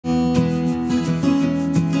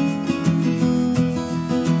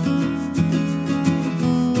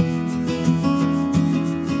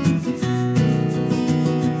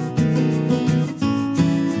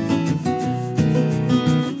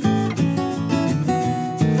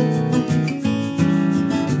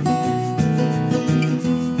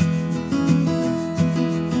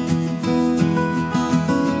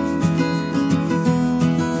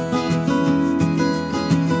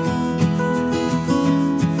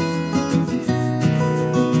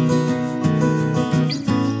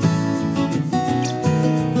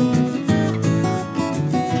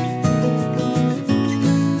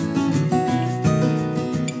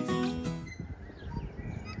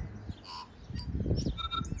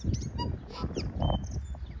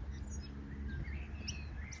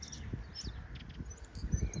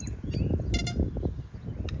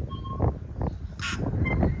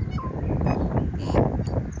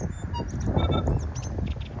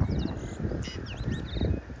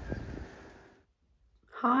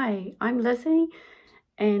Hi, I'm Lizzy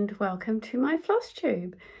and welcome to my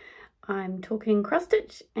Flosstube. I'm talking cross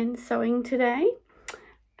stitch and sewing today.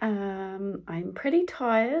 I'm pretty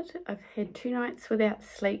tired. I've had 2 nights without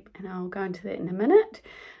sleep and I'll go into that in a minute.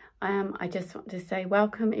 I just want to say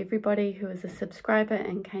welcome everybody who is a subscriber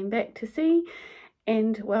and came back to see,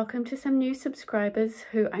 and welcome to some new subscribers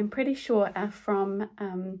who I'm pretty sure are from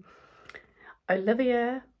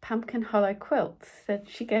Olivia Pumpkin Hollow Quilts. That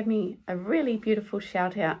she gave me a really beautiful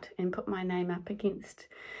shout out and put my name up against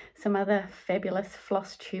some other fabulous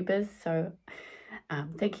floss tubers. So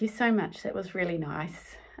thank you so much. That was really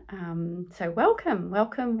nice. So welcome.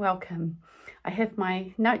 I have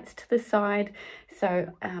my notes to the side,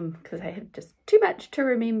 so because I have just too much to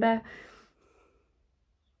remember.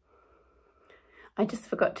 I just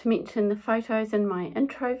forgot to mention the photos in my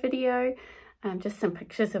intro video. Just some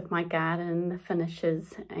pictures of my garden, the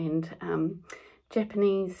finishes, and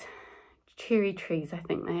Japanese cherry trees, I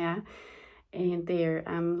think they are. And they're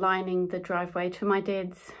lining the driveway to my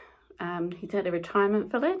dad's. He's at a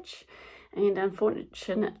retirement village, and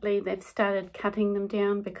unfortunately they've started cutting them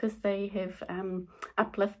down because they have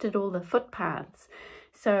uplifted all the footpaths.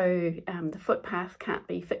 So the footpath can't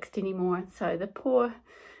be fixed anymore. So the poor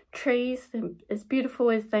trees, as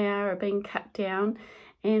beautiful as they are being cut down.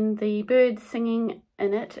 And the bird singing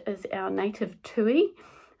in it is our native tui.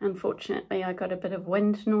 Unfortunately, I got a bit of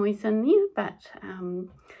wind noise in there, but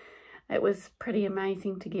it was pretty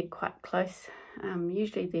amazing to get quite close.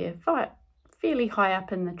 Usually they're fairly high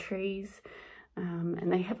up in the trees,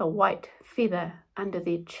 and they have a white feather under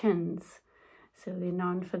their chins. So they're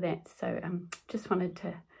known for that. So just wanted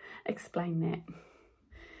to explain that.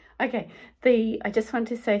 Okay, I just want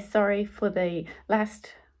to say sorry for the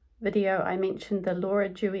last video. I mentioned the Laura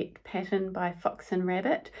Duet pattern by Fox and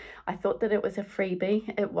Rabbit. I thought that it was a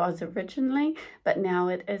freebie. It was originally, but now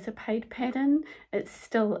it is a paid pattern. It's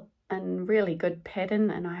still a really good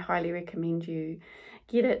pattern and I highly recommend you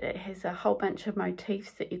get it. It has a whole bunch of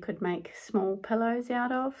motifs that you could make small pillows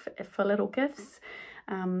out of for little gifts.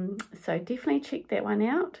 So definitely check that one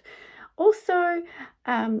out. Also,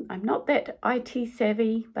 I'm not that IT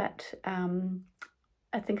savvy, but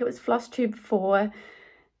I think it was Flosstube 4.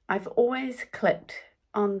 I've always clicked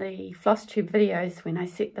on the Flosstube videos when I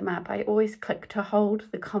set them up. I always click to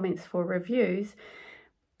hold the comments for reviews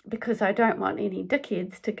because I don't want any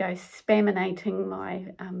dickheads to go spaminating my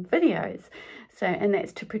videos. So, and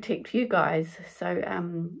that's to protect you guys. So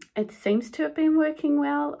it seems to have been working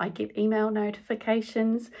well. I get email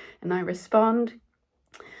notifications and I respond.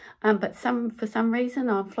 But for some reason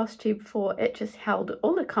on Flosstube 4, it just held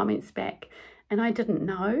all the comments back and I didn't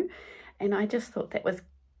know. And I just thought that was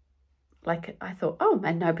I thought, oh,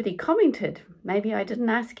 and nobody commented. Maybe I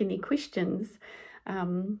didn't ask any questions.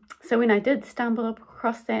 So when I did stumble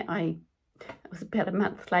across that, it was about a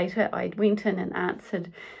month later, I went in and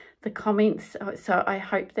answered the comments. So I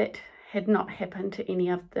hope that had not happened to any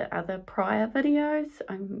of the other prior videos.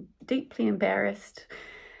 I'm deeply embarrassed.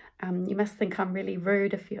 You must think I'm really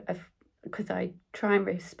rude because I try and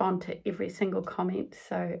respond to every single comment.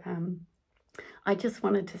 So I just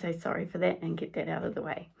wanted to say sorry for that and get that out of the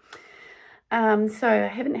way. So I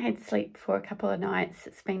haven't had sleep for a couple of nights.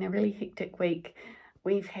 It's been a really hectic week.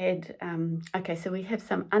 We've had, so we have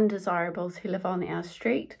some undesirables who live on our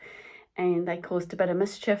street and they caused a bit of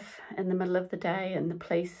mischief in the middle of the day and the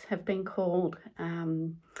police have been called,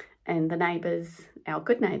 and the neighbours, our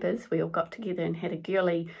good neighbours, we all got together and had a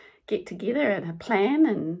girly get together and a plan,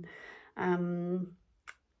 and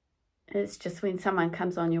it's just when someone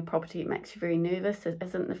comes on your property it makes you very nervous. It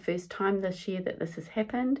isn't the first time this year that this has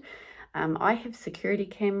happened. I have security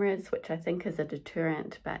cameras, which I think is a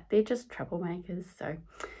deterrent, but they're just troublemakers. So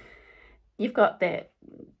you've got that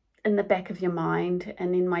in the back of your mind.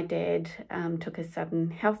 And then my dad took a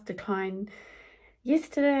sudden health decline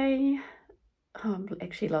yesterday. I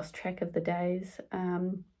actually lost track of the days.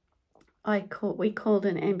 We called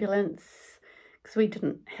an ambulance because we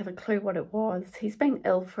didn't have a clue what it was. He's been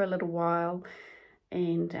ill for a little while,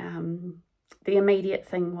 and the immediate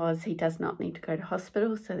thing was he does not need to go to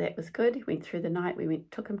hospital, so that was good. He went through the night.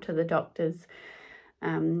 Took him to the doctors.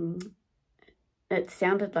 It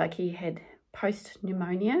sounded like he had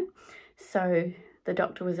post-pneumonia, so the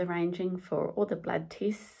doctor was arranging for all the blood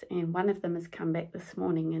tests, and one of them has come back this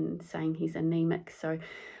morning and saying he's anemic. So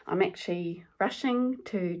I'm actually rushing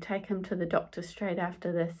to take him to the doctor straight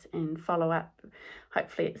after this and follow up.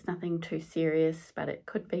 Hopefully it's nothing too serious, but it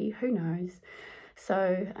could be, who knows.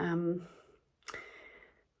 So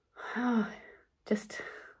just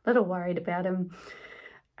a little worried about him.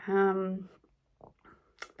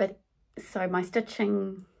 But so my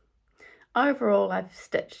stitching, overall I've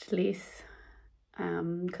stitched less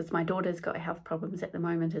because my daughter's got health problems at the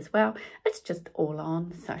moment as well. It's just all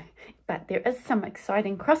on, so, but there is some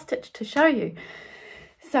exciting cross stitch to show you.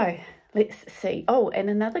 So let's see. Oh, and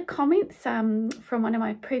another comment from one of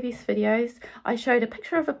my previous videos, I showed a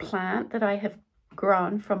picture of a plant that I have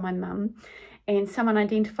grown from my mum, and someone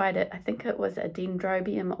identified it. I think it was a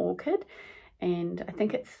dendrobium orchid, and I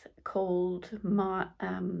think it's called my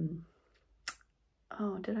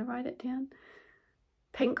oh, did I write it down?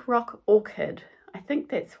 Pink rock orchid. I think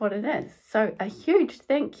that's what it is. So a huge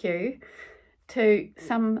thank you to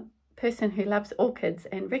some person who loves orchids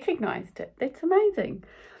and recognized it. That's amazing.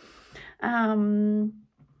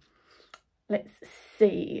 Let's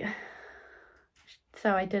see.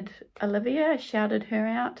 So I did Olivia, I shouted her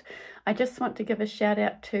out. I just want to give a shout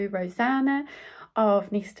out to Rosanna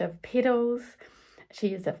of Nest of Petals. She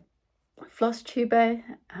is a Flosstuber.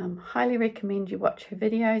 Highly recommend you watch her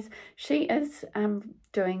videos. She is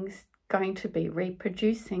going to be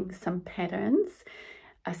reproducing some patterns,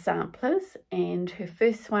 samplers, and her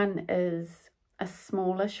first one is a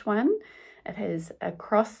smallish one. It has a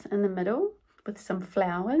cross in the middle with some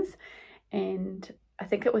flowers, and I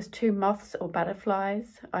think it was 2 moths or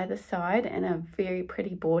butterflies either side, and a very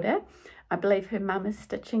pretty border. I believe her mum is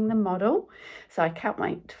stitching the model, so I can't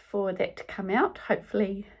wait for that to come out,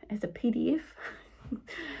 hopefully as a PDF.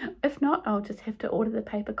 If not, I'll just have to order the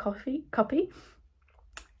paper copy.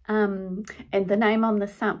 And the name on the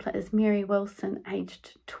sampler is Mary Wilson,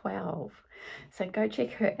 aged 12. So go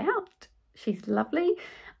check her out. She's lovely.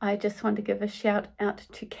 I just want to give a shout out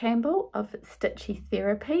to Campbell of Stitchy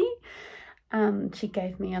Therapy. She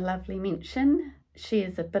gave me a lovely mention. She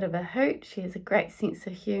is a bit of a hoot. She has a great sense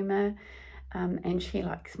of humour, and she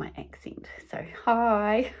likes my accent. So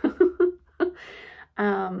hi.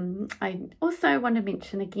 I also want to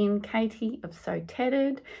mention again Katie of So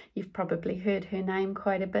Tattered. You've probably heard her name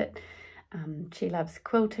quite a bit. She loves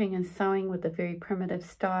quilting and sewing with a very primitive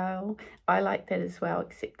style. I like that as well,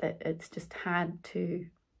 except that it's just hard to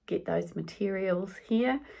get those materials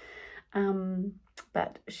here.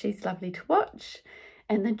 But she's lovely to watch.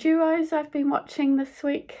 And the duos I've been watching this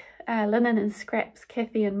week, Linen and Scraps,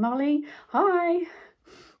 Kathy and Molly. Hi.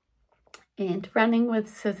 And Running with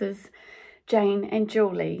Scissors, Jane and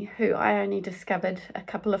Julie, who I only discovered a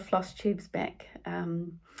couple of floss tubes back.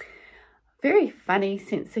 Very funny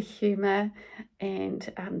sense of humour,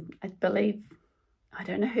 and I believe, I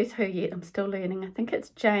don't know who's who yet, I'm still learning. I think it's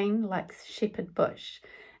Jane likes shepherd bush,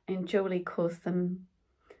 and Julie calls them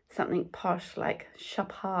something posh like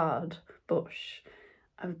shepherd bush.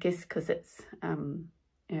 I guess because it's a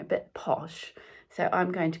bit posh. So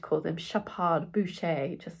I'm going to call them shepherd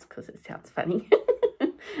boucher just because it sounds funny.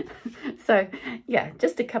 So yeah,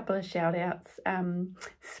 just a couple of shout outs.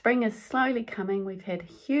 Spring is slowly coming. We've had a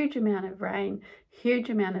huge amount of rain, huge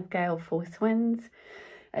amount of gale force winds.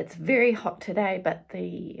 It's very hot today, but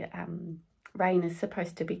the rain is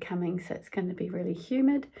supposed to be coming, so it's going to be really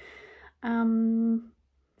humid.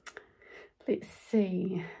 Let's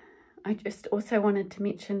see. I just also wanted to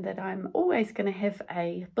mention that I'm always going to have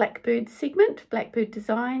a Blackbird segment, Blackbird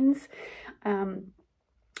Designs.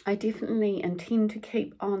 I definitely intend to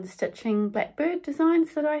keep on stitching Blackbird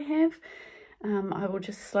designs that I have. I will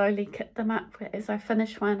just slowly kit them up. As I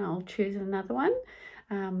finish one, I'll choose another one.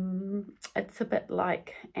 It's a bit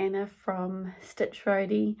like Anna from Stitch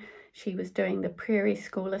Roadie. She was doing the Prairie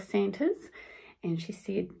Schooler Santas, and she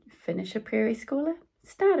said, finish a Prairie Schooler,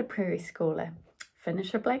 start a Prairie Schooler.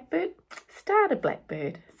 Finish a Blackbird, start a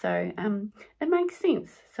Blackbird. So it makes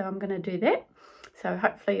sense. So I'm going to do that. So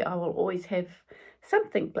hopefully I will always have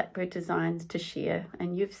something Blackbird Designs to share,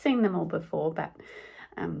 and you've seen them all before, but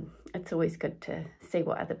it's always good to see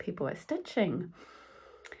what other people are stitching.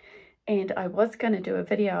 And I was going to do a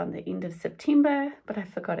video on the end of September, but I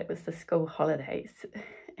forgot it was the school holidays.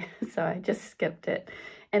 So I just skipped it,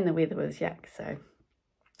 and the weather was yuck. So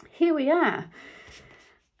here we are.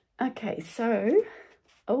 Okay, so,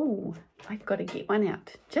 oh, I've got to get one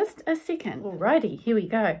out. Just a second. Alrighty, here we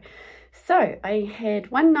go. So I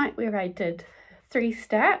had one night where I did 3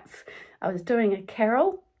 starts. I was doing a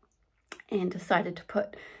carol and decided to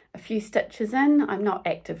put a few stitches in. I'm not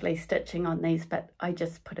actively stitching on these, but I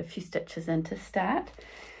just put a few stitches in to start.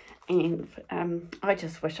 And I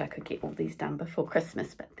just wish I could get all these done before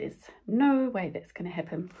Christmas, but there's no way that's going to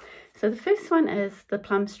happen. So the first one is the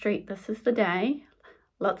Plum Street, This Is the Day.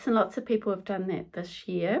 Lots and lots of people have done that this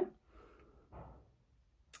year.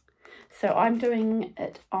 So I'm doing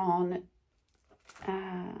it on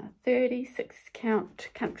 36 count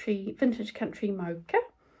vintage country mocha,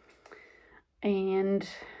 and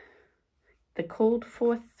the called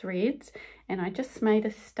for threads, and I just made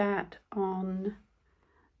a start on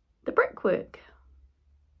the brickwork.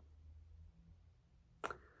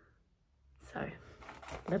 So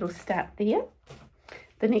little start there.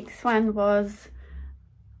 The next one was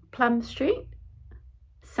Plum Street,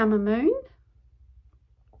 Summer Moon.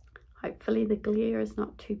 Hopefully the glare is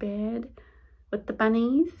not too bad with the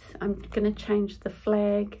bunnies. I'm going to change the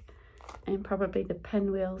flag and probably the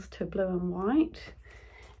pinwheels to blue and white.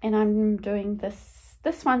 And I'm doing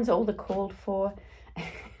this one's all the called for.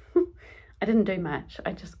 I didn't do much,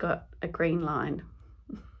 I just got a green line.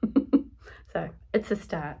 So it's a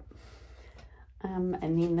start. And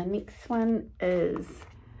then the next one is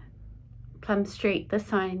Plum Street,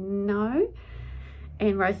 This I Know.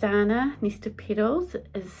 And Rosanna, Nest of Petals,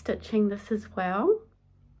 is stitching this as well.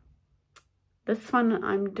 This one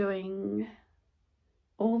I'm doing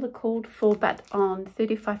all the called for, but on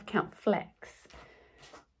 35 count flax.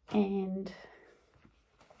 And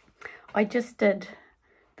I just did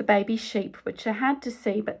the baby sheep, which are hard to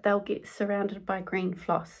see, but they'll get surrounded by green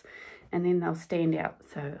floss and then they'll stand out.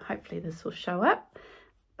 So hopefully this will show up.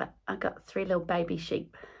 But I got 3 little baby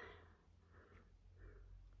sheep.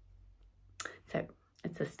 So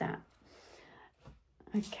it's a start.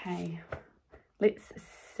 Okay, let's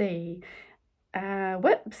see.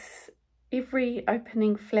 Whips, Every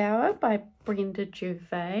Opening Flower by Brenda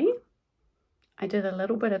Gervais. I did a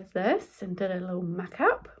little bit of this and did a little muck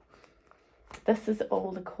up. This is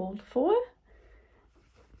all the called for.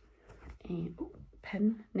 And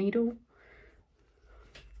pin, needle.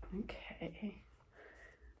 Okay,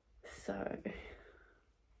 so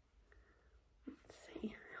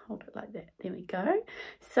hold it like that, there we go.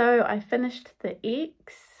 So I finished the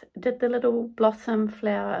X, did the little blossom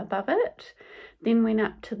flower above it, then went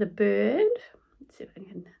up to the bird. Let's see if I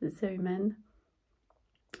can zoom in.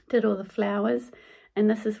 Did all the flowers, and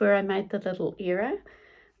this is where I made the little error.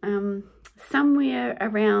 Somewhere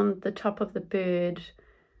around the top of the bird,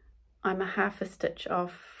 I'm a half a stitch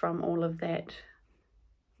off from all of that.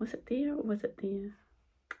 Was it there or was it there?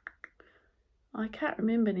 I can't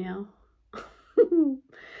remember now.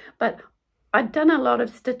 But I'd done a lot of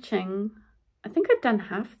stitching. I think I'd done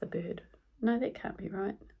half the bird. No, that can't be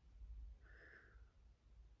right.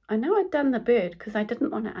 I know I'd done the bird because I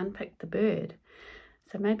didn't want to unpick the bird.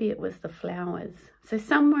 So maybe it was the flowers. So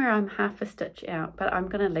somewhere I'm half a stitch out, but I'm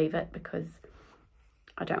going to leave it because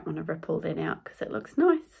I don't want to rip all that out because it looks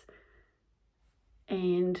nice.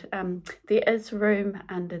 And there is room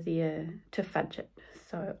under there to fudge it.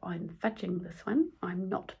 So I'm fudging this one. I'm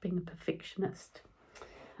not being a perfectionist.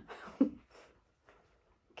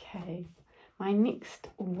 Okay, my next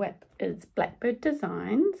whip is Blackbird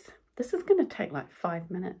Designs. This is going to take like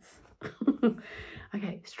 5 minutes.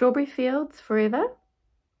 Okay, Strawberry Fields Forever.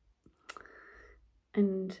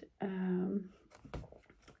 And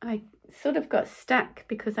I sort of got stuck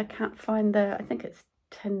because I can't find the, I think it's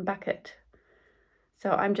tin bucket. So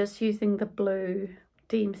I'm just using the blue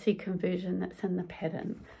DMC conversion that's in the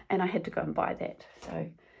pattern. And I had to go and buy that. So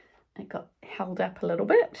it got held up a little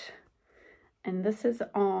bit. And this is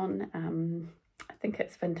on, I think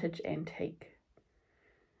it's Vintage Antique.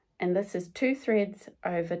 And this is 2 threads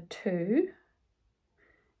over 2.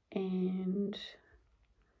 And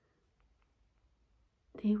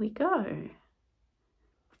there we go.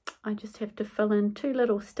 I just have to fill in 2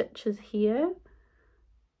 little stitches here.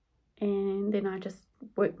 And then I just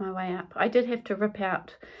work my way up. I did have to rip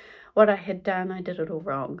out what I had done. I did it all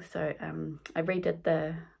wrong. So I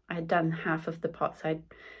redid I had done half of the pot. So I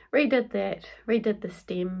redid that, redid the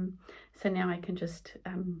stem. So now I can just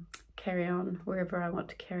carry on wherever I want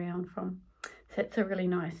to carry on from. So it's a really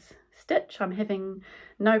nice stitch. I'm having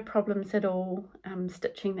no problems at all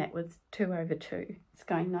stitching that with 2 over 2. It's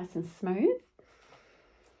going nice and smooth.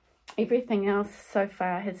 Everything else so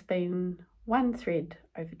far has been 1 thread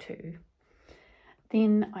over 2.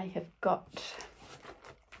 Then I have got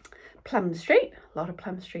Plum Street, a lot of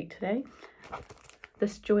Plum Street today.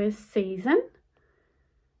 This Joyous Season.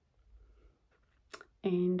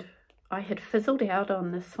 And I had fizzled out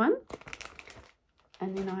on this one.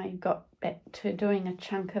 And then I got back to doing a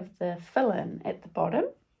chunk of the fill-in at the bottom.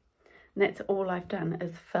 And that's all I've done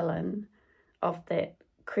is fill in of that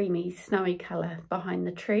creamy snowy colour behind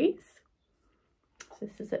the trees. So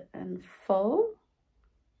this is it in full.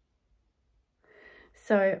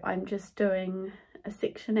 So I'm just doing a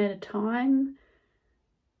section at a time.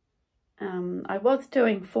 I was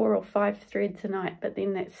doing 4 or 5 threads a night, but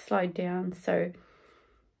then that slowed down. So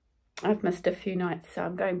I've missed a few nights, so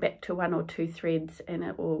I'm going back to 1 or 2 threads, and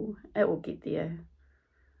it will get there.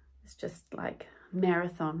 It's just like a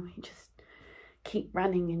marathon. You just keep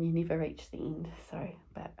running and you never reach the end. So,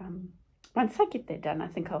 but once I get that done, I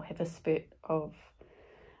think I'll have a spurt of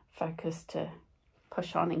focus to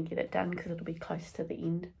push on and get it done because it'll be close to the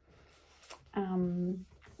end.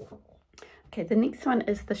 Okay, the next one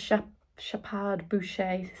is the Chapard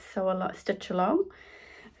Boucher Stitch Along.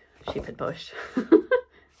 Shepherd Bush.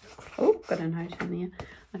 Oh, got a note in there.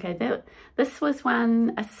 Okay, this was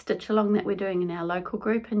a stitch along that we're doing in our local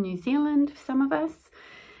group in New Zealand, some of us.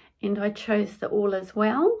 And I chose the All Is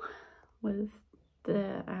Well with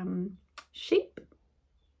the sheep.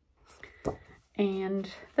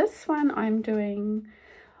 And this one I'm doing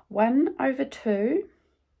 1/2,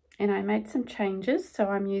 and I made some changes. So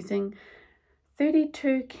I'm using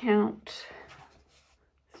 32 count.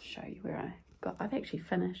 Let's show you where I've actually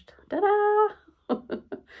finished. Ta-da!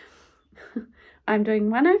 I'm doing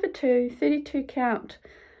 1/2, 32 count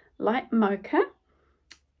light mocha.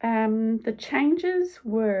 The changes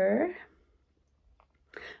were,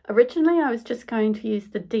 originally I was just going to use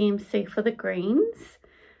the DMC for the greens.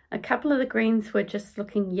 A couple of the greens were just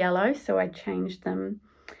looking yellow, so I changed them.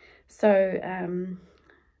 So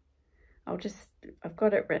I've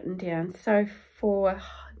got it written down. So for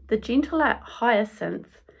the Gentle Art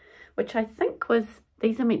Hyacinth, which I think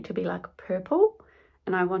these are meant to be like purple,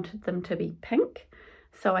 and I wanted them to be pink,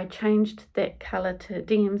 so I changed that colour to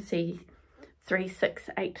DMC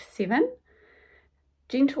 3687.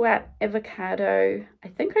 Gentle Art Avocado, I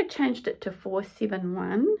think I changed it to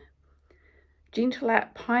 471. Gentle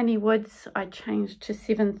Art Piney Woods, I changed to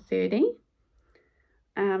 730.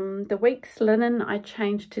 The Weeks Linen, I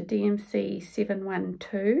changed to DMC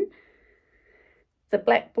 712. The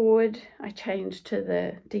Blackbird, I changed to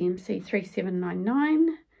the DMC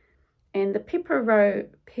 3799. And the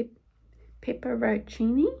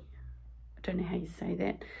Pepperoncini, I don't know how you say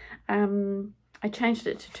that. I changed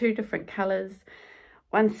it to 2 different colours,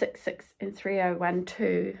 166 and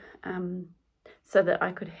 3012, so that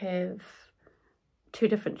I could have 2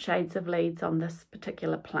 different shades of leads on this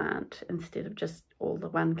particular plant instead of just all the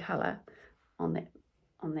one colour on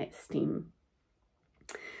that stem.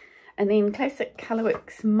 And then Classic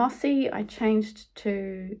Colourworks Mossy, I changed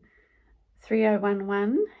to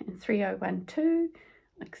 3011 and 3012.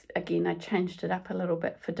 Again, I changed it up a little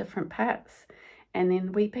bit for different parts. And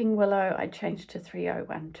then Weeping Willow, I changed to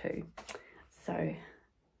 3012. So,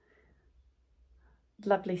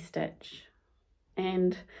 lovely stitch.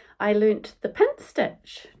 And I learnt the pin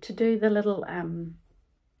stitch to do the little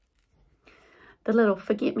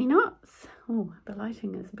forget-me-nots. Oh, the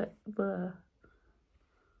lighting is a bit blur.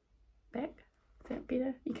 Back, is that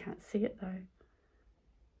better? You can't see it though.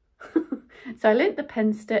 So I learnt the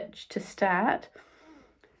pin stitch to start.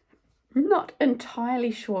 Not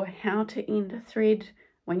entirely sure how to end a thread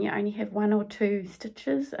when you only have 1 or 2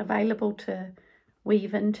 stitches available to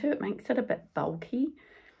weave into. It makes it a bit bulky,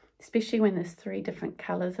 especially when there's 3 different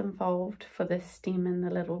colours involved for the stem and the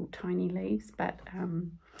little tiny leaves. But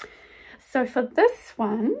so for this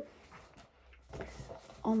one,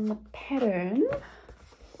 on the pattern,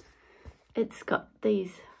 it's got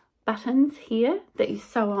these buttons here that you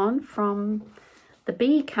sew on from the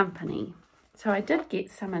Bee Company. So I did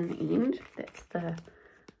get some in the end. That's the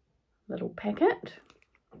little packet.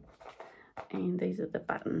 And these are the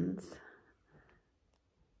buttons.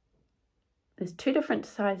 There's 2 different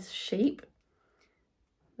size sheep.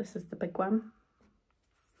 This is the big one.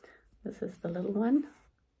 This is the little one.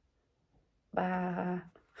 Bah.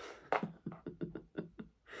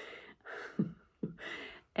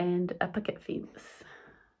 And a picket fence.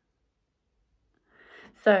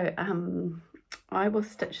 So I will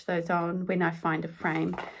stitch those on when I find a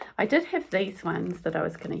frame. I did have these ones that I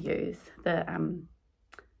was going to use, the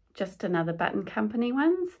Just Another Button Company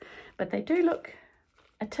ones, but they do look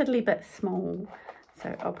a tiddly bit small,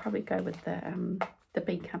 so I'll probably go with the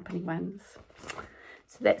Bee Company ones.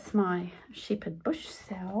 So that's my Shepherd Bush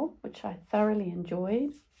cell, which I thoroughly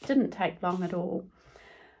enjoyed. Didn't take long at all.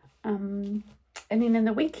 And then in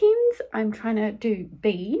the weekends, I'm trying to do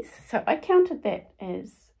bees. So I counted that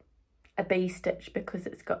as a bee stitch because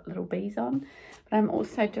it's got little bees on. But I'm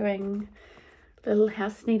also doing Little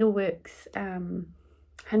House Needleworks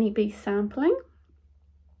honeybee sampling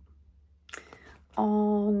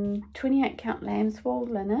on 28 count lamb's wool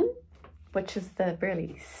linen, which is the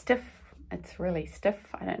really stiff. It's really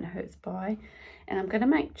stiff. I don't know who it's by. And I'm going to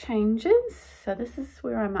make changes. So this is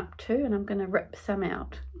where I'm up to, and I'm going to rip some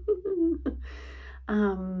out.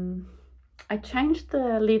 I changed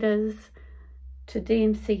the letters to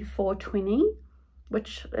DMC 420,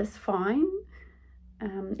 which is fine.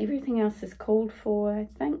 Everything else is called for, I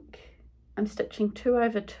think. I'm stitching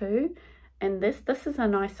 2/2, and this is a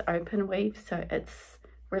nice open weave, so it's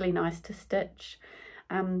really nice to stitch.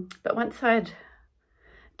 But once I'd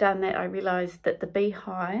done that, I realized that the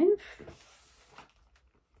beehive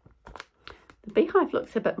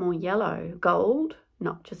looks a bit more yellow, gold,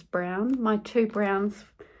 not just brown. My 2 browns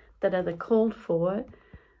that are the called for,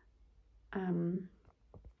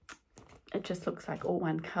 it just looks like all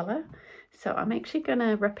one colour. So I'm actually going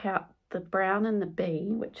to rip out the brown and the B,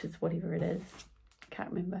 which is whatever it is, can't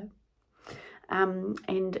remember. And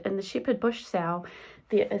in the Shepherd Bush sow,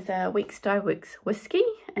 there is a Weeks Dye Works whiskey,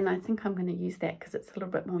 and I think I'm going to use that because it's a little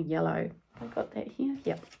bit more yellow. I got that here.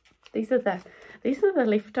 Yep. These are the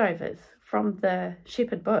leftovers from the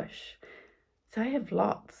Shepherd Bush. So I have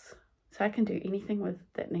lots. So I can do anything with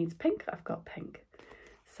that needs pink. I've got pink.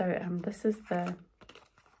 So this is the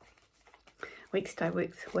Weeks Dye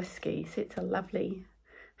Works whiskey. So it's a lovely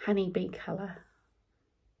honeybee colour.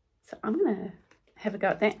 So I'm going to have a go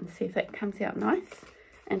at that and see if that comes out nice,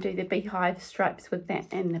 and do the beehive stripes with that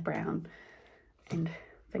and the brown, and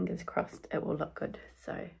fingers crossed it will look good.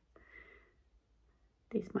 So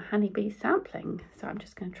there's my honeybee sampling. So I'm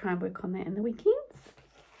just going to try and work on that in the weekends,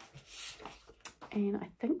 and I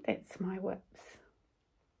think that's my whips.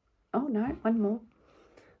 Oh no, one more.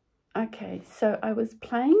 Okay, so I was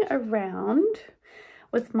playing around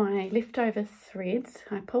with my leftover threads.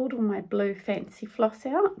 I pulled all my blue fancy floss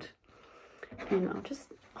out, and I'll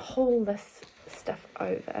just haul this stuff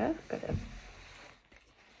over. Got a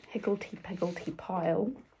higgledy-piggledy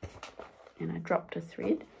pile, and I dropped a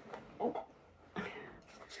thread.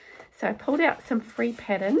 So I pulled out some free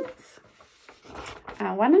patterns.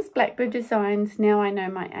 One is Blackbird Designs, Now I Know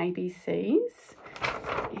My ABCs.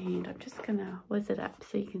 And I'm just going to whiz it up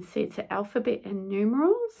so you can see it's an alphabet and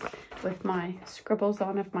numerals with my scribbles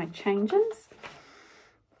on of my changes.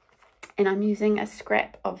 And I'm using a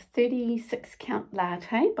scrap of 36 count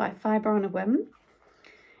latte by Fibre on a Whim.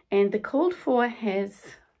 And the called for has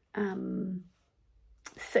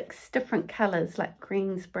 6 different colours, like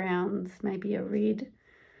greens, browns, maybe a red.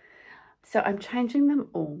 So I'm changing them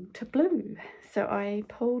all to blue. So I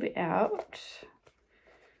pulled out,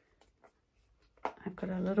 I've got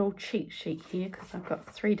a little cheat sheet here because I've got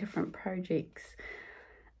 3 different projects.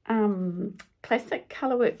 Classic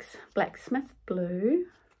Colourworks Blacksmith Blue,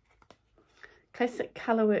 Classic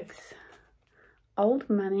Colourworks Old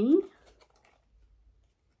Money,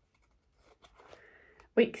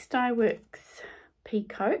 Weeks Dye Works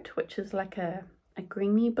Peacoat, which is like a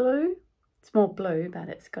greeny blue. It's more blue, but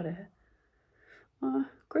it's got a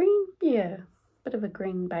green, yeah, bit of a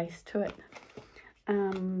green base to it.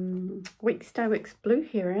 Weeks Dye Works Blue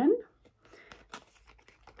Heron,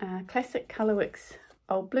 Classic Colourworks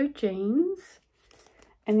Old Blue Jeans,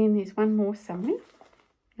 and then there's one more somewhere.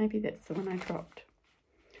 Maybe that's the one I dropped.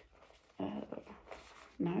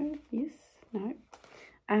 No, yes, no.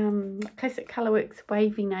 Classic Colourworks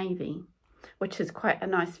Wavy Navy, which is quite a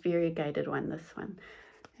nice variegated one, this one.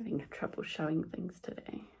 Having trouble showing things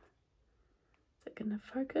today. Is it going to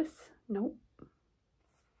focus? Nope.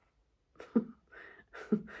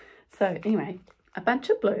 So anyway, a bunch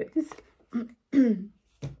of blues.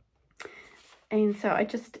 And so I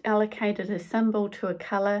just allocated a symbol to a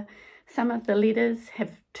colour. Some of the letters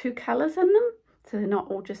have 2 colours in them, so they're not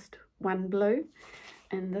all just one blue.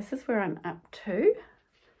 And this is where I'm up to.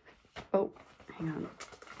 Oh, hang on,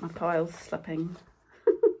 my pile's slipping.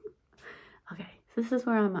 Okay, so this is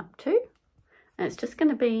where I'm up to. And it's just going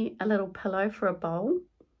to be a little pillow for a bowl.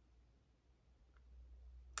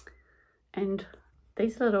 And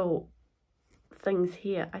these little things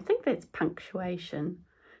here, I think that's punctuation.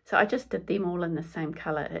 So I just did them all in the same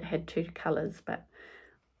colour. It had 2 colours, but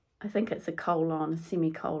I think it's a colon, a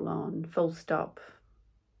semicolon, full stop,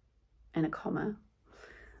 and a comma.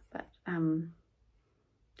 But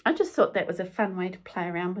I just thought that was a fun way to play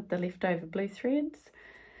around with the leftover blue threads.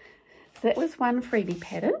 So that was one freebie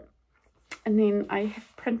pattern. And then I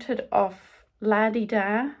have printed off La Di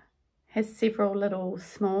Da, has several little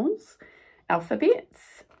smalls,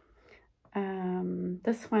 alphabets.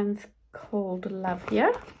 This one's called Love Ya,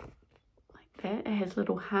 like that. It has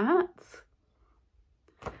little hearts.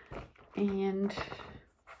 And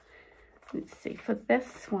let's see, for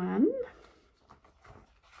this one,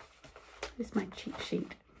 here's my cheat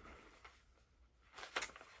sheet.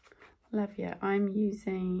 Love Ya, I'm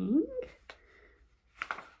using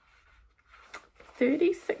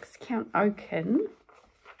 36 count oaken,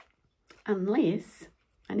 unless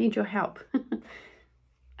I need your help.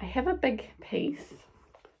 I have a big piece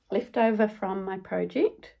left over from my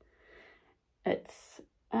project. It's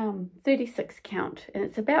 36 count, and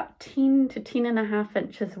it's about 10 to 10.5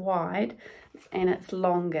 inches wide, and it's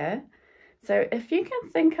longer. So if you can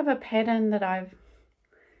think of a pattern that I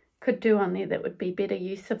could do on there that would be better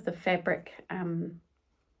use of the fabric,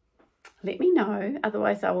 let me know.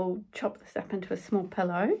 Otherwise I will chop this up into a small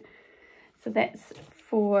pillow. So that's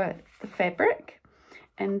for the fabric.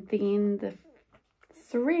 And then the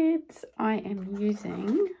threads I am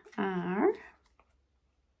using are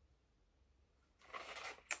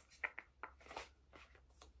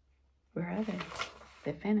where are they?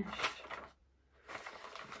 They're vanished.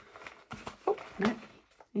 Oh, no,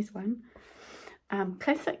 there's one.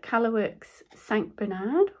 Classic Colourworks Saint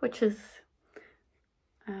Bernard, which is,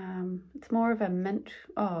 it's more of a mint,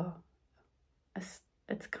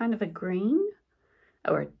 it's kind of a green,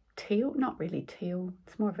 or a teal, not really teal,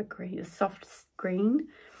 it's more of a green, a soft green.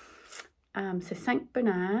 So Saint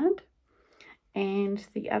Bernard, and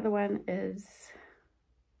the other one is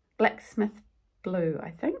Blacksmith Blue, I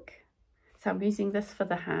think. So I'm using this for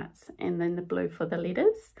the hearts and then the blue for the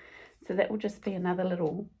letters. So that will just be another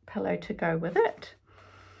little pillow to go with it.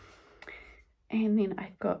 And then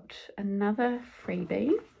I've got another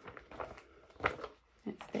freebie.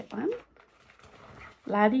 That's that one.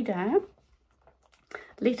 La Di Da,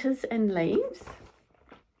 Letters and Leaves.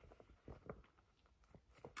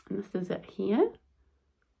 And this is it here.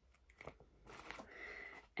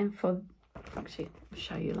 And for, actually, I'll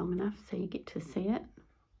show you long enough so you get to see it.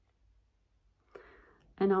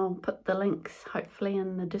 And I'll put the links hopefully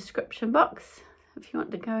in the description box if you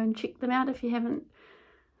want to go and check them out if you haven't,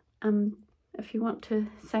 if you want to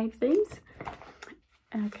save these.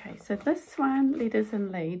 Okay, so this one, Letters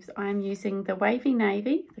and Leaves, I'm using the Wavy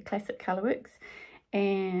Navy, the Classic Colourworks,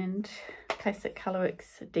 and Classic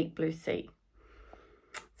Colourworks Deep Blue Sea.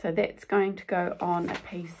 So that's going to go on a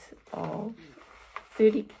piece of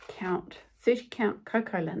 30 count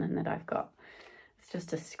cocoa linen that I've got. It's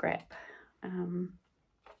just a scrap.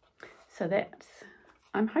 So that's,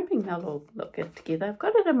 I'm hoping they'll all look good together. I've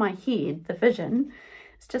got it in my head, the vision.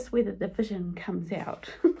 It's just whether the vision comes out.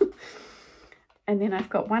 And then I've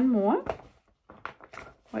got one more,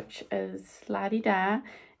 which is La Di Da,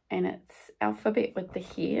 and it's alphabet with the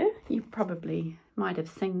hair. You probably might have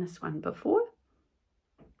seen this one before.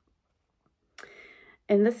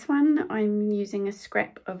 In this one, I'm using a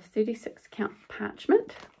scrap of 36 count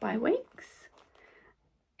parchment by Weeks,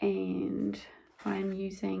 and I'm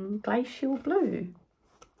using Glacial Blue.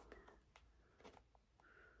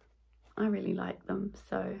 I really like them,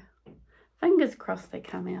 so fingers crossed they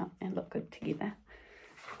come out and look good together.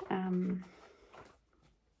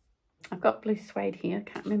 I've got blue suede here. I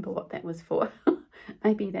can't remember what that was for.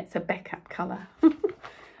 Maybe that's a backup colour.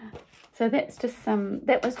 So that's just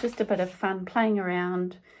that was just a bit of fun playing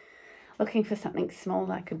around, looking for something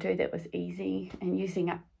small I could do that was easy, and using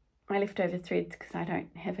up my leftover threads because I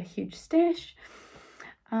don't have a huge stash.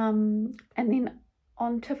 And then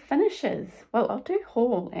on to finishes. Well, I'll do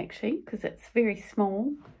haul actually because it's very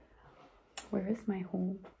small. Where is my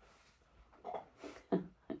haul?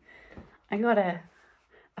 I got a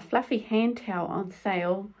fluffy hand towel on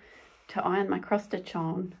sale to iron my cross stitch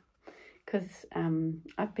on, because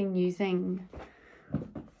I've been using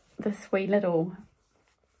this wee little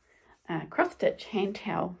cross stitch hand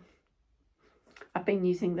towel. I've been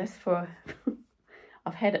using this for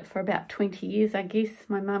I've had it for about 20 years, I guess.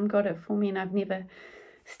 My mum got it for me and I've never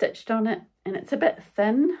stitched on it, and it's a bit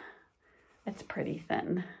thin. It's pretty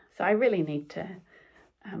thin, so I really need to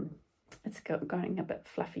it's going a bit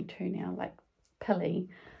fluffy too now, like pilly.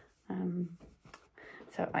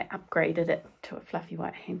 So I upgraded it to a fluffy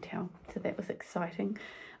white hand towel, so that was exciting.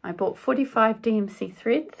 I bought 45 DMC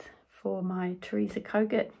threads for my Teresa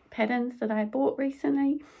Kogut patterns that I bought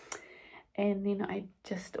recently, and then I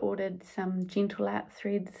just ordered some Gentle Art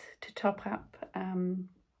threads to top up.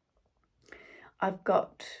 I've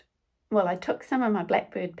got, well, I took some of my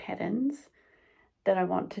Blackbird patterns that I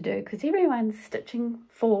want to do because everyone's stitching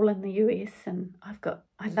fall in the US, and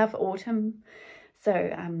I love autumn. So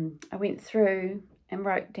I went through and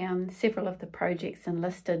wrote down several of the projects and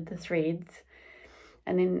listed the threads,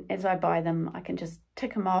 and then as I buy them I can just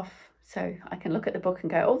tick them off, so I can look at the book and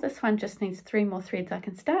go, oh, this one just needs 3 more threads, I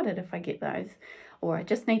can start it if I get those, or I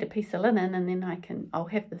just need a piece of linen and then I'll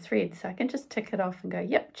have the threads, so I can just tick it off and go,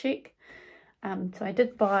 yep, check. So I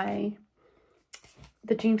did buy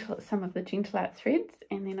some of the Gentle Art threads,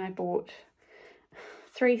 and then I bought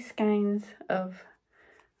 3 skeins of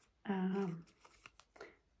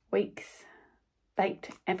Weeks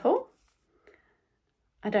Baked Apple.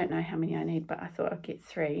 I don't know how many I need, but I thought I'd get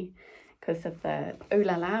 3 because of the Ooh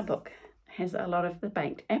La La book has a lot of the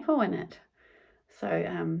baked apple in it. So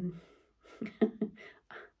I'm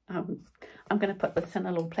going to put this in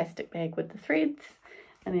a little plastic bag with the threads,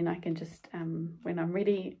 and then I can just, when I'm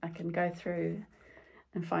ready, I can go through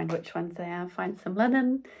and find which ones they are, find some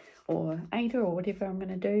linen or Ada or whatever I'm going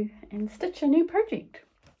to do, and stitch a new project.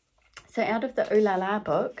 So out of the Ooh La La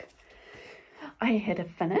book, I had a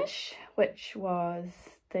finish, which was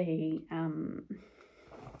the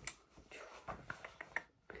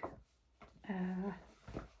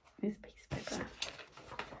Where's piece of paper?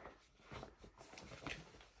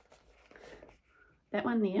 That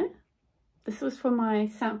one there. This was for my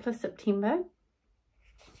sampler September.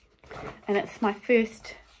 And it's my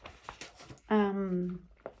first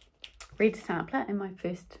red sampler and my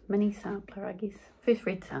first mini sampler, I guess. First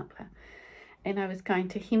red sampler. And I was going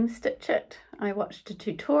to hem stitch it. I watched a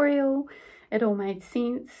tutorial. It all made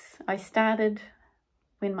sense. I started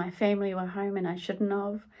when my family were home and I shouldn't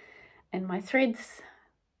have. And my threads,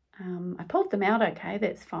 I pulled them out okay,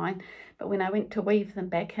 that's fine. But when I went to weave them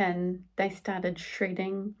back in, they started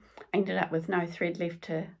shredding. I ended up with no thread left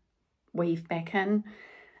to weave back in.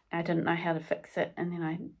 I didn't know how to fix it, and then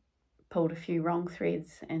I pulled a few wrong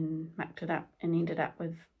threads and mucked it up and ended up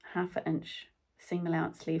with 1/2 inch seam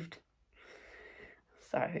allowance left.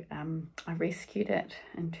 So I rescued it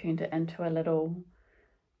and turned it into a little,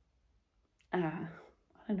 I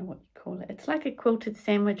don't know what you call it. It's like a quilted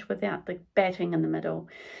sandwich without the batting in the middle.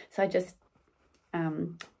 So I just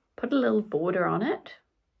put a little border on it.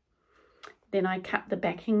 Then I cut the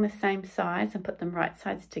backing the same size and put them right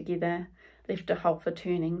sides together, left a hole for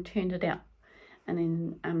turning, turned it out. And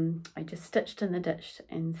then I just stitched in the ditch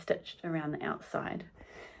and stitched around the outside.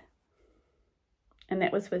 And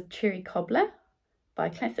that was with Cherry Cobbler by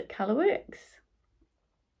Classic Colourworks.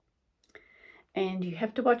 And you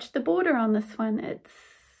have to watch the border on this one.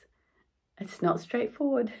 It's not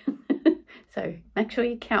straightforward. So make sure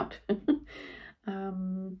you count.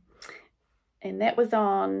 And that was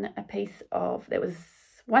on a piece of, that was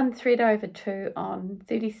 1 thread over 2 on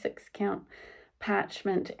 36 count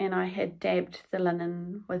parchment, and I had dabbed the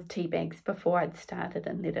linen with tea bags before I'd started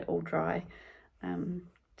and let it all dry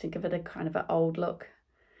to give it a kind of an old look.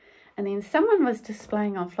 And then someone was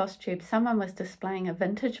displaying on Flosstube, someone was displaying a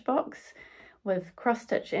vintage box with cross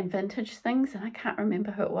stitch and vintage things, and I can't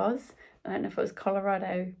remember who it was. I don't know if it was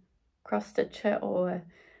Colorado Cross Stitcher or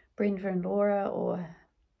Brenda and Laura, or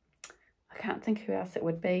I can't think who else it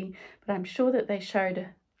would be, but I'm sure that they showed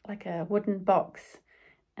like a wooden box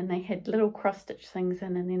and they had little cross stitch things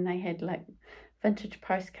in, and then they had like vintage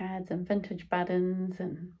postcards and vintage buttons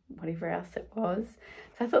and whatever else it was.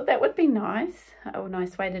 So I thought that would be nice, a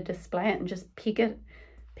nice way to display it and just peg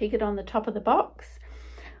it on the top of the box.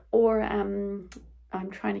 Or I'm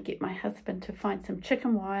trying to get my husband to find some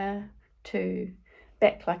chicken wire to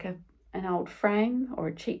back like an old frame or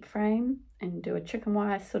a cheap frame and do a chicken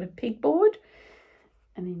wire sort of pegboard,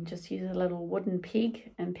 and then just use a little wooden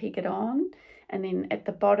peg and peg it on. And then at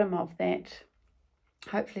the bottom of that,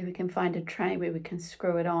 hopefully we can find a tray where we can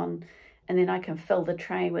screw it on, and then I can fill the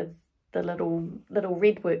tray with the little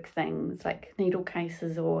red work things like needle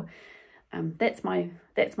cases, or that's my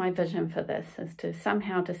vision for this, is to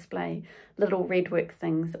somehow display little red work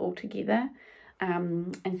things all together.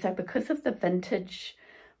 And so because of the vintage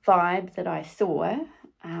vibe that I saw,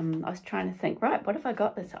 I was trying to think, right, what if I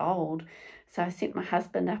got this old? So I sent my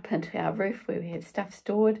husband up into our roof where we have stuff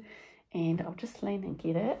stored, and I'll just lean and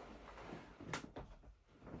get it.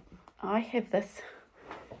 I have this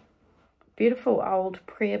beautiful old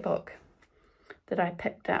prayer book that I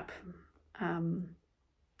picked up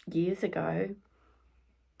years ago,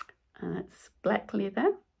 and it's black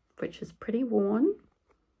leather, which is pretty worn.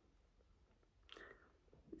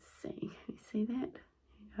 Let's see, you see that?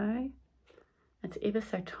 There you go. It's ever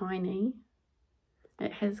so tiny.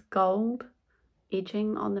 It has gold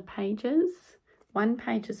edging on the pages. One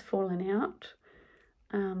page is fallen out,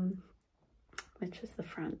 which is the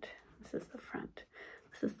front. This is the front.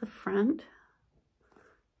 This is the front.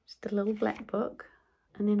 Just a little black book.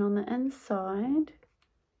 And then on the inside,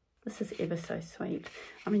 this is ever so sweet.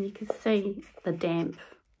 I mean, you can see the damp.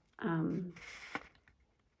 The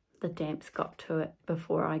damp's got to it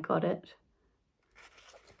before I got it.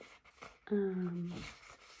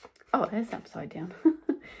 Oh, it's upside down.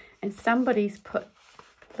 And somebody's put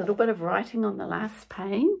a little bit of writing on the last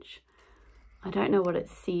page. I don't know what it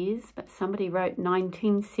says, but somebody wrote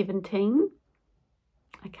 1917.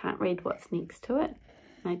 I can't read what's next to it.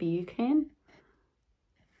 Maybe you can.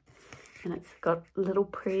 And it's got little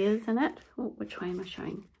prayers in it. Oh, which way am I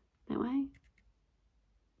showing? That way?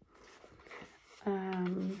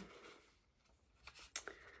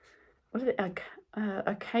 What are they?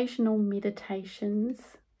 Occasional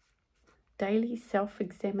meditations, daily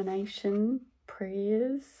self-examination,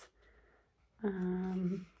 prayers.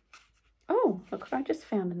 Oh, look what I just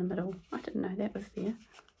found in the middle. I didn't know that was there.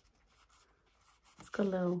 It's got a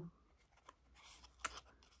little...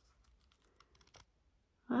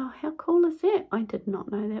 Oh, how cool is that? I did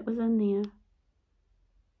not know that was in there.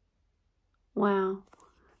 Wow.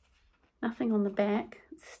 Nothing on the back.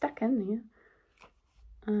 It's stuck in there.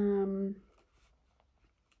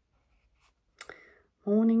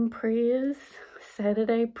 morning prayers,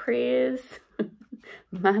 Saturday prayers,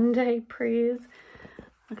 Monday prayers.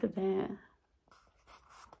 Look at that.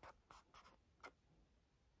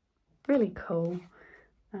 Really cool.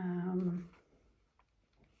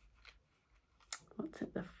 What's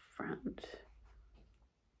at the front?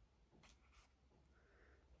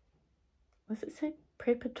 What's it say?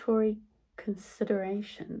 Preparatory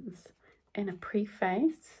considerations and a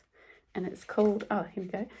preface. And it's called, oh, here we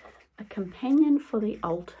go, A Companion for the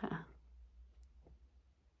Altar.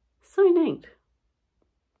 So neat.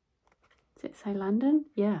 Does it say London?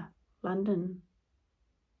 Yeah, London.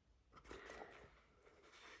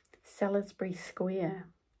 Salisbury Square.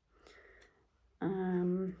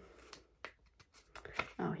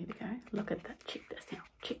 Oh, here we go. Look at that. Check this out.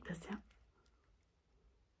 Check this out.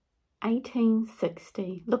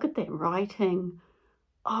 1860. Look at that writing.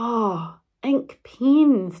 Oh, ink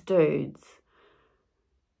pens, dudes.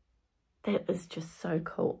 That is just so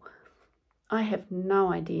cool. I have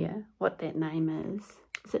no idea what that name is.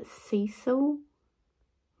 Is it Cecil?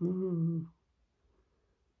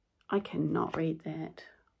 I cannot read that.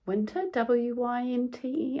 Winter,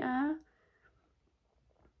 W-Y-N-T-E-R.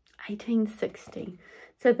 1860.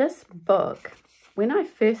 So this book, when I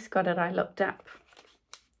first got it, I looked up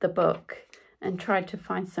the book and tried to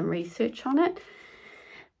find some research on it,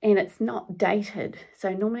 and it's not dated.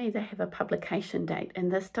 So normally they have a publication date,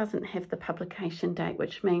 and this doesn't have the publication date,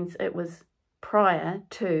 which means it was prior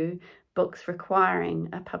to books requiring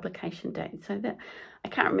a publication date. So that, I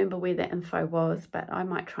can't remember where that info was, but I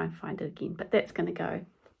might try and find it again. But that's going to go.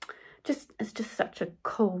 It's just such a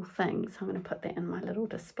cool thing. So I'm going to put that in my little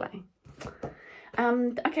display.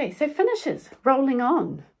 Okay, so finishes. Rolling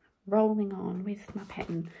on. Where's my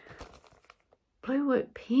pattern? Blue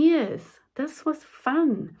work pears. This was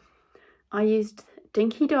fun. I used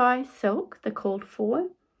Dinky Dye silk, the called for,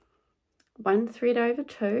 1 thread over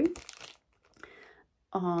 2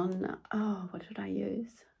 on, oh, what did I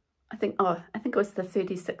use? I think it was the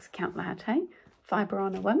 36 count latte fibre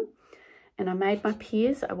on a whim. And I made my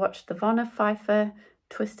pears. I watched the Vonna Pfeiffer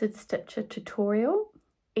Twisted Stitcher tutorial.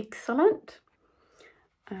 Excellent.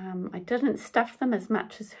 I didn't stuff them as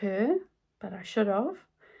much as her, but I should have.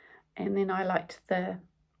 And then I liked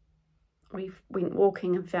we went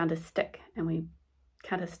walking and found a stick, and we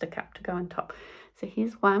cut a stick up to go on top. So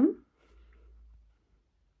here's one.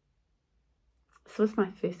 This was my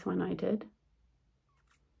first one I did.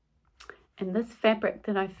 And this fabric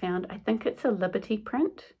that I found, I think it's a Liberty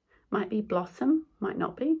print. Might be Blossom, might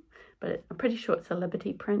not be, but I'm pretty sure it's a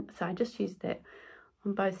Liberty print. So I just used that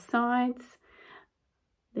on both sides.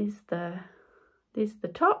 There's the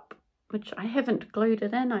top, which I haven't glued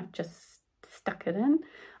it in. I've just stuck it in.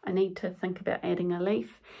 I need to think about adding a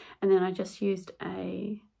leaf. And then I just used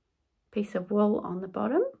a piece of wool on the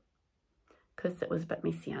bottom because it was a bit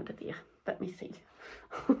messy under there. Bit messy.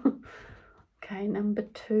 Okay, number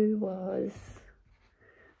 2 was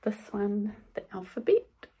this one, the alphabet.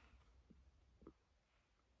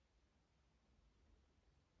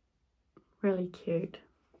 Really cute.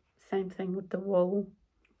 Same thing with the wool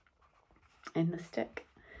and the stick.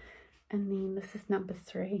 And then this is number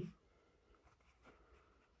 3.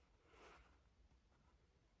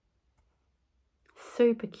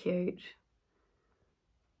 Super cute.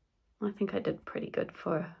 I think I did pretty good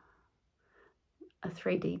for a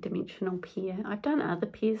 3D dimensional pear. I've done other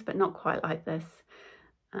pears, but not quite like this.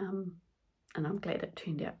 And I'm glad it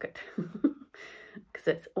turned out good. Because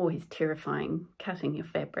it's always terrifying cutting your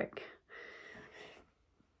fabric.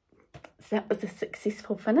 So that was a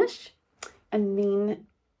successful finish. And then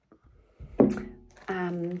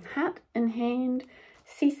Heart in Hand,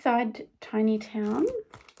 Seaside Tiny Town.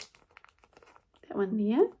 That one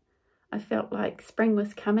there. I felt like spring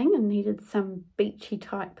was coming and needed some beachy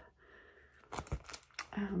type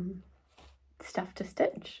stuff to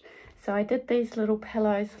stitch. So I did these little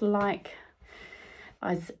pillows, like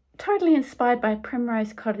I was totally inspired by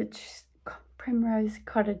Primrose Cottage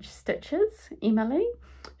Stitches, Emily.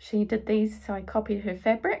 She did these, so I copied her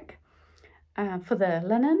fabric for the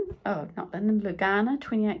linen, not linen, Lugana,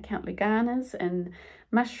 28 count Luganas in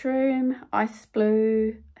mushroom, ice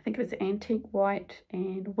blue, I think it was antique white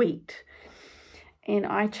and wheat. And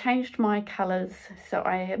I changed my colours, so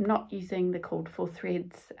I am not using the called for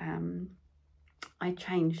threads. I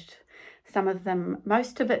changed some of them.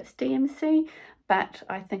 Most of it's DMC, but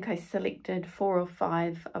I think I selected 4 or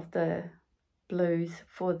 5 of the blues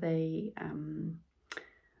for the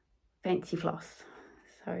fancy floss.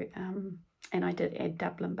 So, and I did add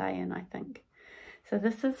Dublin Bay in, I think. So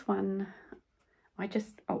this is one, I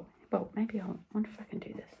just, well, maybe I wonder if I can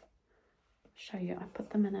do this. Show you, I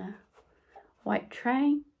put them in a white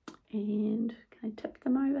tray, and can I tip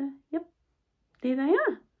them over? Yep, there they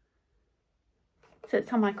are. So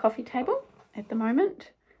it's on my coffee table at the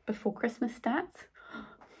moment before Christmas starts.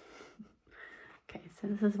 Okay, so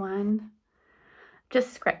this is one.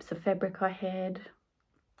 Just scraps of fabric I had.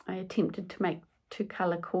 I attempted to make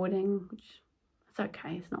 2-colour cording, which is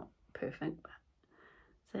okay, it's not perfect. But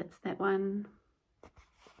so that's that one.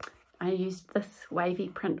 I used this wavy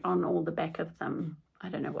print on all the back of them. I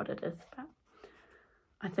don't know what it is, but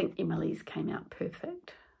I think Emily's came out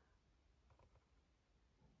perfect.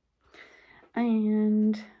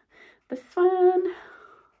 And this one,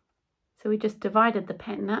 so we just divided the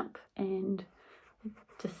pattern up and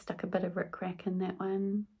just stuck a bit of rickrack in that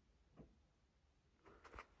one.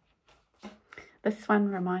 This one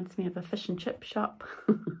reminds me of a fish and chip shop.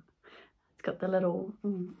 It's got the little,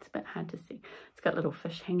 it's a bit hard to see, it's got little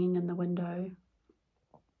fish hanging in the window.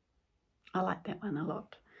 I like that one a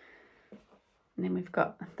lot. And then we've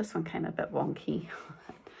got, this one came a bit wonky.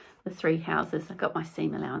 The 3 houses. I got my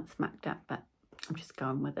seam allowance mucked up, but I'm just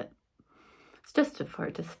going with it. It's just for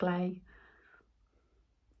a display.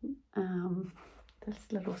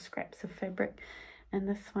 This little scraps of fabric. And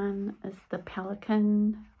this one is the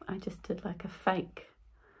pelican. I just did like a fake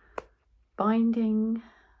binding.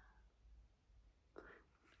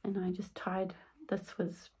 And I just tied, this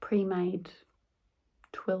was pre-made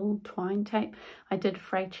twill twine tape. I did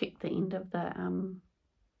fray check the end of the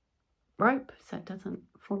rope so it doesn't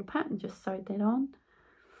fall apart, and just sewed that on.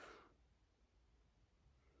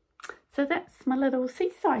 So that's my little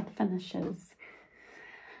seaside finishes.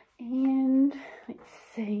 And let's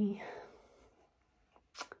see,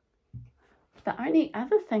 the only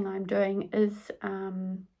other thing I'm doing is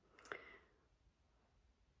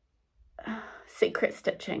secret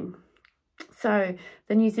stitching. So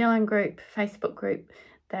the New Zealand group, Facebook group,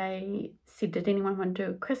 they said, did anyone want to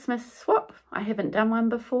do a Christmas swap? I haven't done one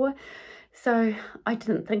before, so I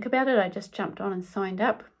didn't think about it. I just jumped on and signed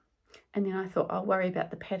up, and then I thought I'll worry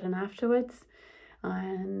about the pattern afterwards.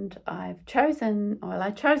 And I've chosen, well,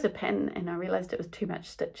 I chose a pattern and I realized it was too much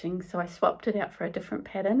stitching, so I swapped it out for a different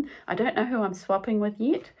pattern. I don't know who I'm swapping with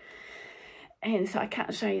yet, and so I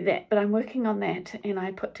can't show you that, but I'm working on that, and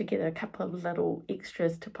I put together a couple of little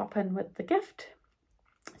extras to pop in with the gift.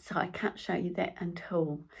 So I can't show you that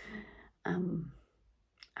until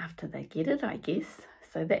after they get it, I guess.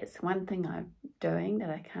 So that's one thing I'm doing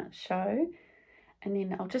that I can't show. And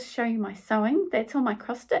then I'll just show you my sewing. That's all my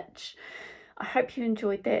cross stitch. I hope you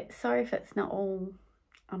enjoyed that. Sorry if it's not all,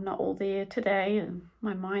 I'm not all there today and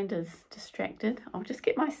my mind is distracted. I'll just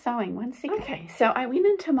get my sewing, 1 second. Okay, so I went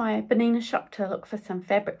into my Benina shop to look for some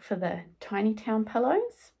fabric for the Tiny Town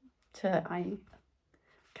pillows. I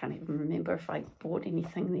can't even remember if I bought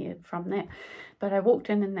anything there from that. But I walked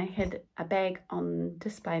in and they had a bag on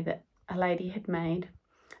display that a lady had made.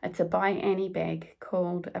 It's a by Annie bag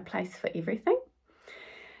called A Place for Everything.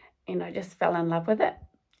 And I just fell in love with it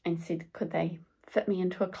and said, could they fit me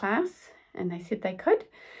into a class? And they said they could.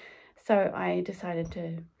 So I decided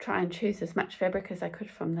to try and choose as much fabric as I could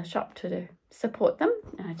from the shop to support them.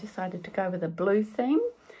 And I decided to go with a blue theme.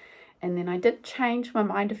 And then I did change my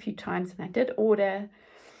mind a few times, and I did order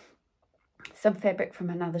some fabric from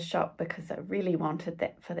another shop because I really wanted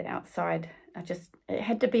that for the outside. It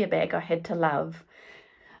had to be a bag I had to love.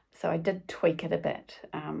 So I did tweak it a bit.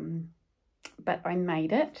 But I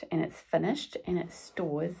made it and it's finished, and it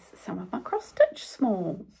stores some of my cross stitch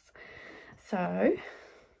smalls. So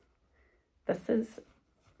this is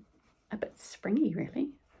a bit springy really.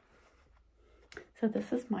 So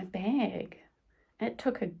this is my bag. It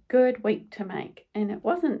took a good week to make, and it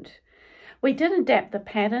wasn't, we did adapt the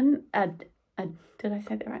pattern, did I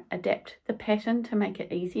say that right? Adapt the pattern to make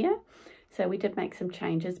it easier. So we did make some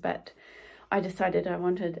changes, but I decided I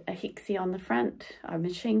wanted a hexie on the front. I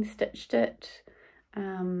machine stitched it.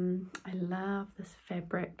 I love this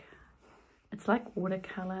fabric. It's like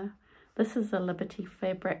watercolor. This is a Liberty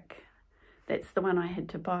fabric. That's the one I had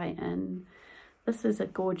to buy in. This is a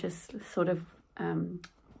gorgeous sort of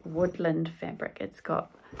woodland fabric. It's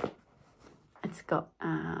got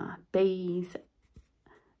bees,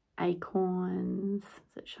 acorns,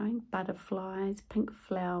 is it showing? Butterflies, pink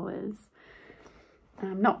flowers.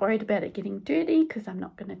 I'm not worried about it getting dirty because I'm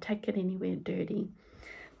not going to take it anywhere dirty.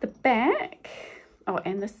 The back, oh,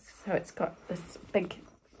 and this, so it's got this big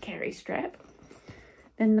carry strap.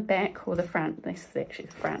 Then the back, or the front, this is actually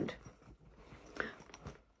the front.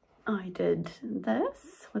 I did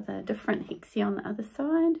this with a different hexie on the other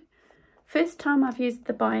side. First time I've used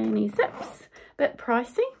the By Annie zips. Bit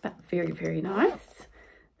pricey, but very, very nice.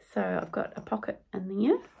 So I've got a pocket in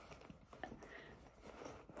there.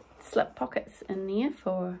 Slip pockets in there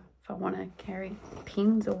for if I want to carry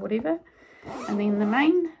pens or whatever. And then the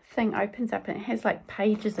main thing opens up and it has like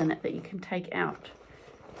pages in it that you can take out.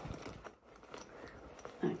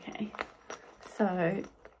 Okay, so,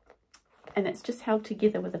 and it's just held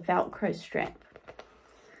together with a Velcro strap.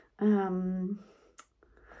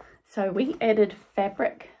 So we added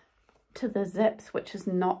fabric to the zips, which is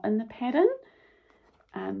not in the pattern.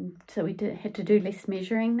 So we had to do less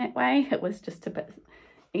measuring that way. It was just a bit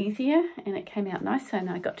easier and it came out nicer, and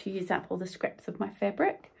I got to use up all the scraps of my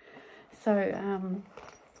fabric. So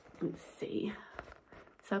let's see.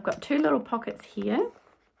 So I've got two little pockets here.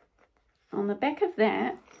 On the back of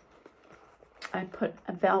that, I put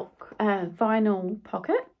a vinyl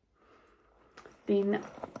pocket. Then,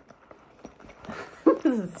 this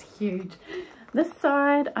is huge. This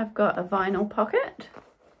side, I've got a vinyl pocket.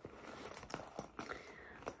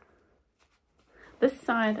 This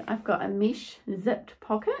side, I've got a mesh zipped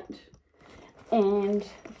pocket. And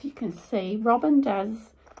if you can see, Robin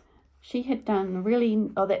does, she had done really,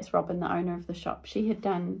 oh, that's Robin, the owner of the shop. She had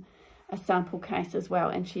done a sample case as well,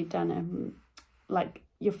 and she'd done like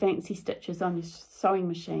your fancy stitches on your sewing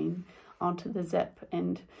machine onto the zip,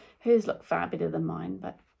 and hers looked far better than mine,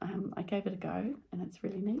 but I gave it a go and it's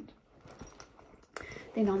really neat.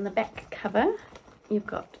 Then on the back cover you've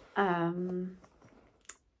got a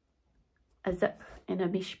zip and a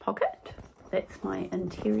mesh pocket. That's my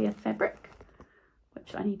interior fabric,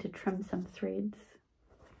 which I need to trim some threads.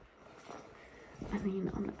 And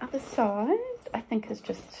then on the other side, I think is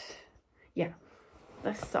just, yeah,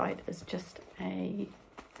 this side is just a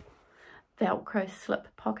Velcro slip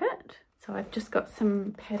pocket. So I've just got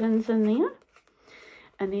some patterns in there.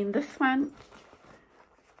 And then this one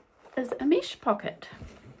is a mesh pocket.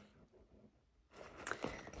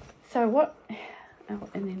 So what, oh,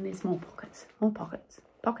 and then there's more pockets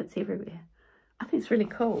everywhere. I think it's really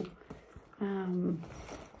cool.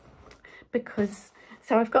 Because,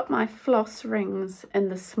 so I've got my floss rings in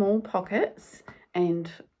the small pockets,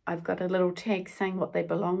 and I've got a little tag saying what they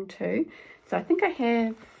belong to. So I think I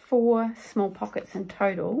have 4 small pockets in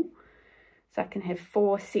total. So I can have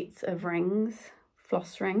 4 sets of rings,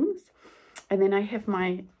 floss rings. And then I have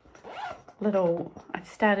my little, I've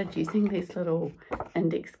started using these little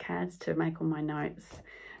index cards to make all my notes.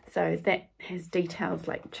 So that has details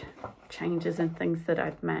like changes and things that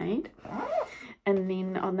I've made. And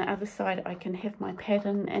then on the other side, I can have my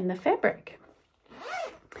pattern and the fabric.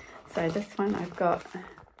 So this one I've got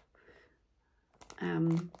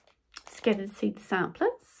scattered seed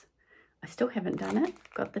samplers. I still haven't done it.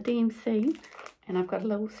 I've got the DMC, and I've got a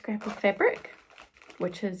little scrap of fabric,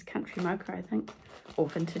 which is country mocha, I think, or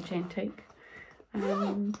vintage antique.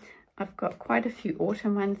 I've got quite a few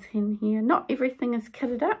autumn ones in here. Not everything is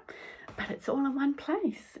kitted up, but it's all in one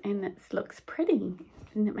place, and it looks pretty,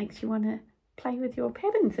 and it makes you want to play with your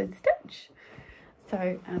patterns and stitch.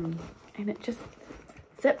 So, and it just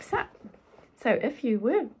zips up. So if you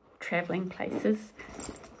were traveling places,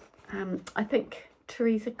 I think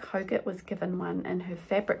Teresa Kogut was given one in her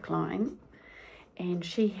fabric line, and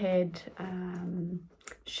she had,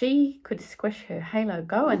 she could squish her Halo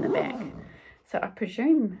Go in the back. So I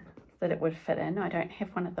presume that it would fit in. I don't have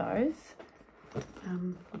one of those.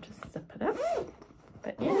 I'll just zip it up.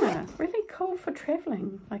 But yeah, really cool for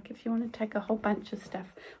traveling. Like if you want to take a whole bunch of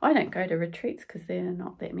stuff. I don't go to retreats because there are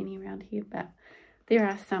not that many around here, but there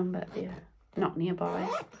are some, but they're not nearby.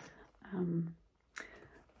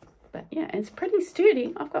 But yeah, it's pretty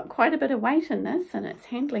sturdy. I've got quite a bit of weight in this, and it's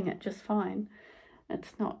handling it just fine.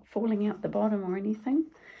 It's not falling out the bottom or anything.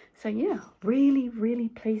 So yeah, really, really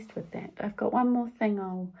pleased with that. I've got one more thing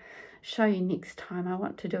I'll show you next time. I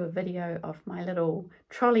want to do a video of my little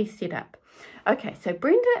trolley setup. Okay, so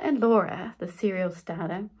Brenda and Laura, the serial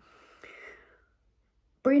starter.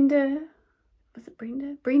 Brenda, was it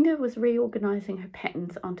Brenda? Brenda was reorganising her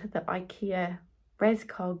patterns onto the IKEA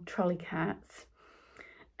Rascog trolley carts.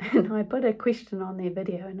 And I put a question on their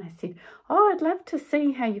video and I said, oh, I'd love to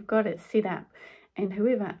see how you've got it set up. And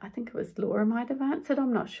whoever, I think it was Laura might have answered,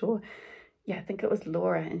 I'm not sure. Yeah, I think it was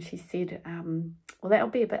Laura, and she said, well, that'll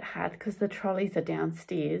be a bit hard because the trolleys are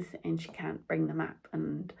downstairs and she can't bring them up.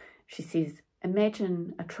 And she says,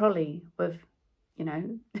 imagine a trolley with, you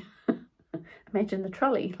know, imagine the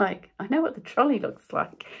trolley. Like, I know what the trolley looks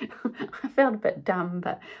like. I felt a bit dumb,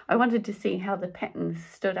 but I wanted to see how the patterns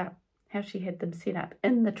stood up, how she had them set up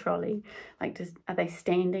in the trolley. Like, are they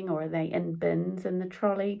standing or are they in bins in the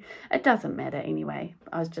trolley? It doesn't matter anyway.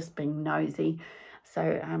 I was just being nosy.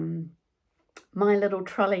 So my little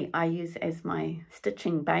trolley I use as my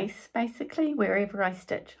stitching base, basically. Wherever I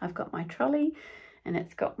stitch, I've got my trolley, and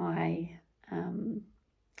it's got my,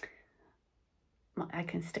 I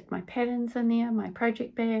can stick my patterns in there, my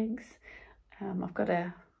project bags. I've got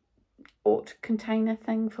a aught container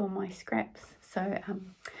thing for my scraps. So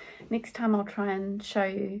next time I'll try and show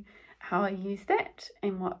you how I use that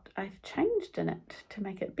and what I've changed in it to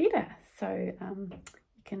make it better. So you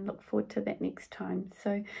can look forward to that next time.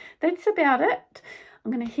 So that's about it.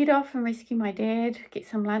 I'm going to head off and rescue my dad, get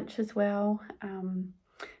some lunch as well.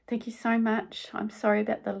 Thank you so much. I'm sorry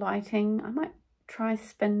about the lighting. I might try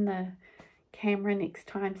spin the camera next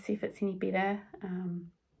time, see if it's any better.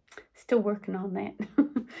 Still working on that.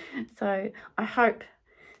 So I hope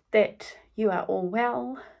that you are all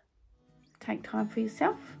well. Take time for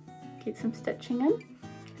yourself, get some stitching in,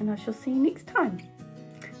 and I shall see you next time.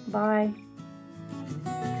 Bye.